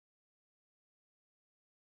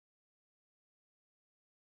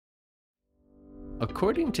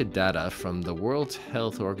According to data from the World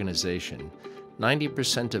Health Organization,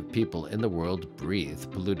 90% of people in the world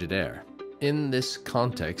breathe polluted air. In this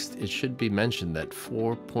context, it should be mentioned that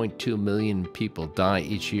 4.2 million people die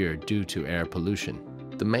each year due to air pollution.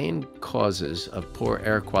 The main causes of poor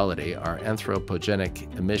air quality are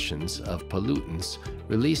anthropogenic emissions of pollutants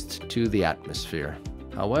released to the atmosphere.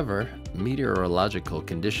 However, meteorological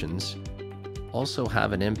conditions also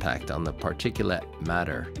have an impact on the particulate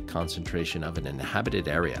matter concentration of an inhabited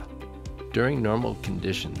area. During normal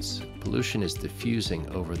conditions, pollution is diffusing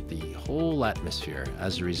over the whole atmosphere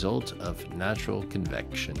as a result of natural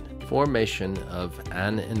convection. Formation of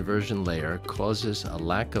an inversion layer causes a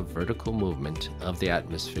lack of vertical movement of the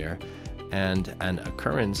atmosphere and an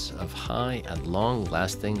occurrence of high and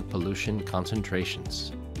long-lasting pollution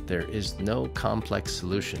concentrations. There is no complex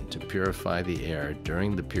solution to purify the air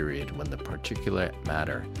during the period when the particulate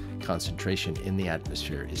matter concentration in the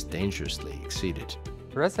atmosphere is dangerously exceeded.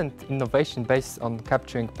 Recent innovation based on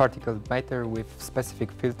capturing particulate matter with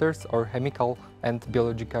specific filters or chemical and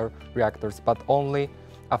biological reactors, but only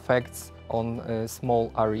affects on a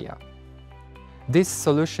small area. These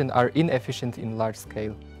solutions are inefficient in large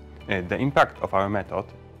scale. The impact of our method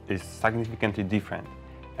is significantly different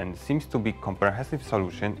and seems to be a comprehensive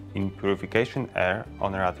solution in purification air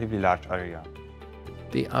on a relatively large area.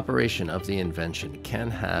 The operation of the invention can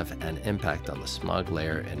have an impact on the smog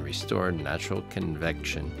layer and restore natural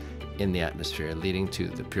convection in the atmosphere, leading to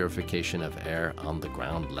the purification of air on the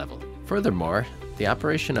ground level. Furthermore, the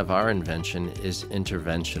operation of our invention is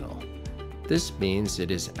interventional. This means it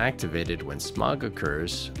is activated when smog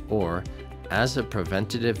occurs, or as a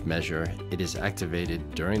preventative measure, it is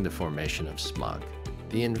activated during the formation of smog.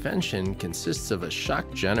 The invention consists of a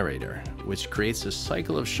shock generator, which creates a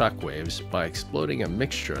cycle of shock waves by exploding a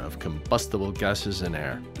mixture of combustible gases and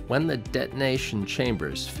air. When the detonation chamber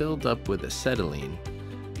is filled up with acetylene,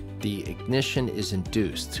 the ignition is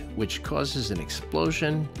induced, which causes an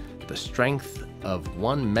explosion the strength of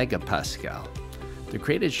 1 megapascal. The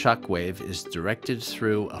created shock wave is directed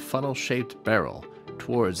through a funnel-shaped barrel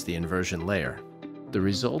towards the inversion layer. The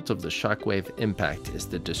result of the shockwave impact is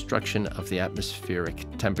the destruction of the atmospheric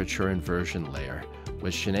temperature inversion layer,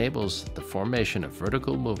 which enables the formation of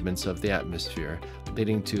vertical movements of the atmosphere,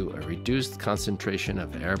 leading to a reduced concentration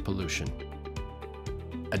of air pollution.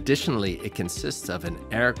 Additionally, it consists of an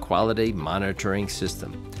air quality monitoring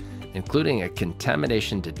system, including a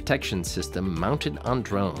contamination detection system mounted on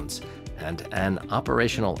drones and an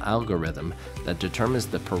operational algorithm that determines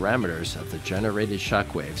the parameters of the generated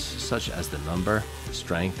shockwaves, such as the number,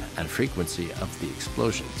 strength, and frequency of the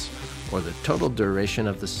explosions, or the total duration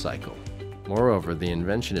of the cycle. Moreover, the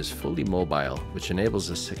invention is fully mobile, which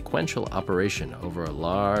enables a sequential operation over a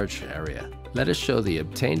large area. Let us show the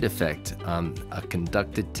obtained effect on a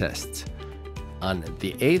conducted test. On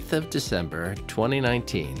the 8th of December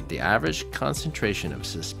 2019, the average concentration of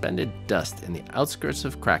suspended dust in the outskirts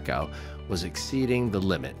of Krakow was exceeding the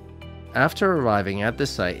limit. After arriving at the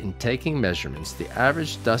site and taking measurements, the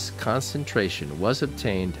average dust concentration was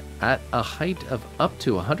obtained at a height of up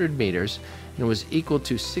to 100 meters and was equal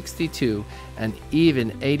to 62 and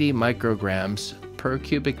even 80 micrograms per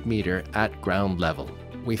cubic meter at ground level.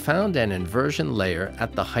 We found an inversion layer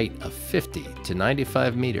at the height of 50 to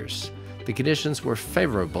 95 meters. The conditions were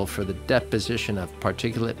favorable for the deposition of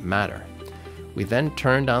particulate matter. We then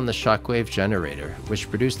turned on the shockwave generator, which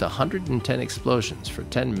produced 110 explosions for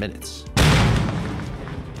 10 minutes.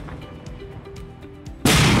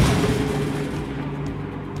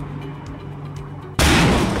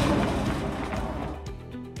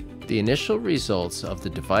 The initial results of the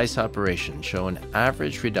device operation show an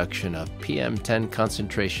average reduction of PM10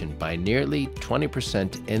 concentration by nearly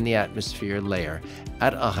 20% in the atmosphere layer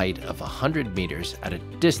at a height of 100 meters at a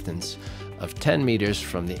distance of 10 meters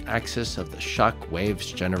from the axis of the shock waves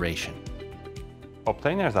generation.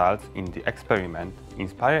 Obtained results in the experiment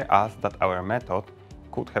inspire us that our method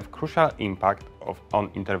could have crucial impact on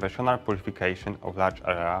interventional purification of large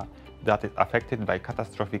area that is affected by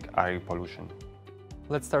catastrophic air pollution.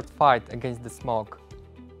 Let's start fight against the smog.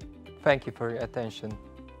 Thank you for your attention.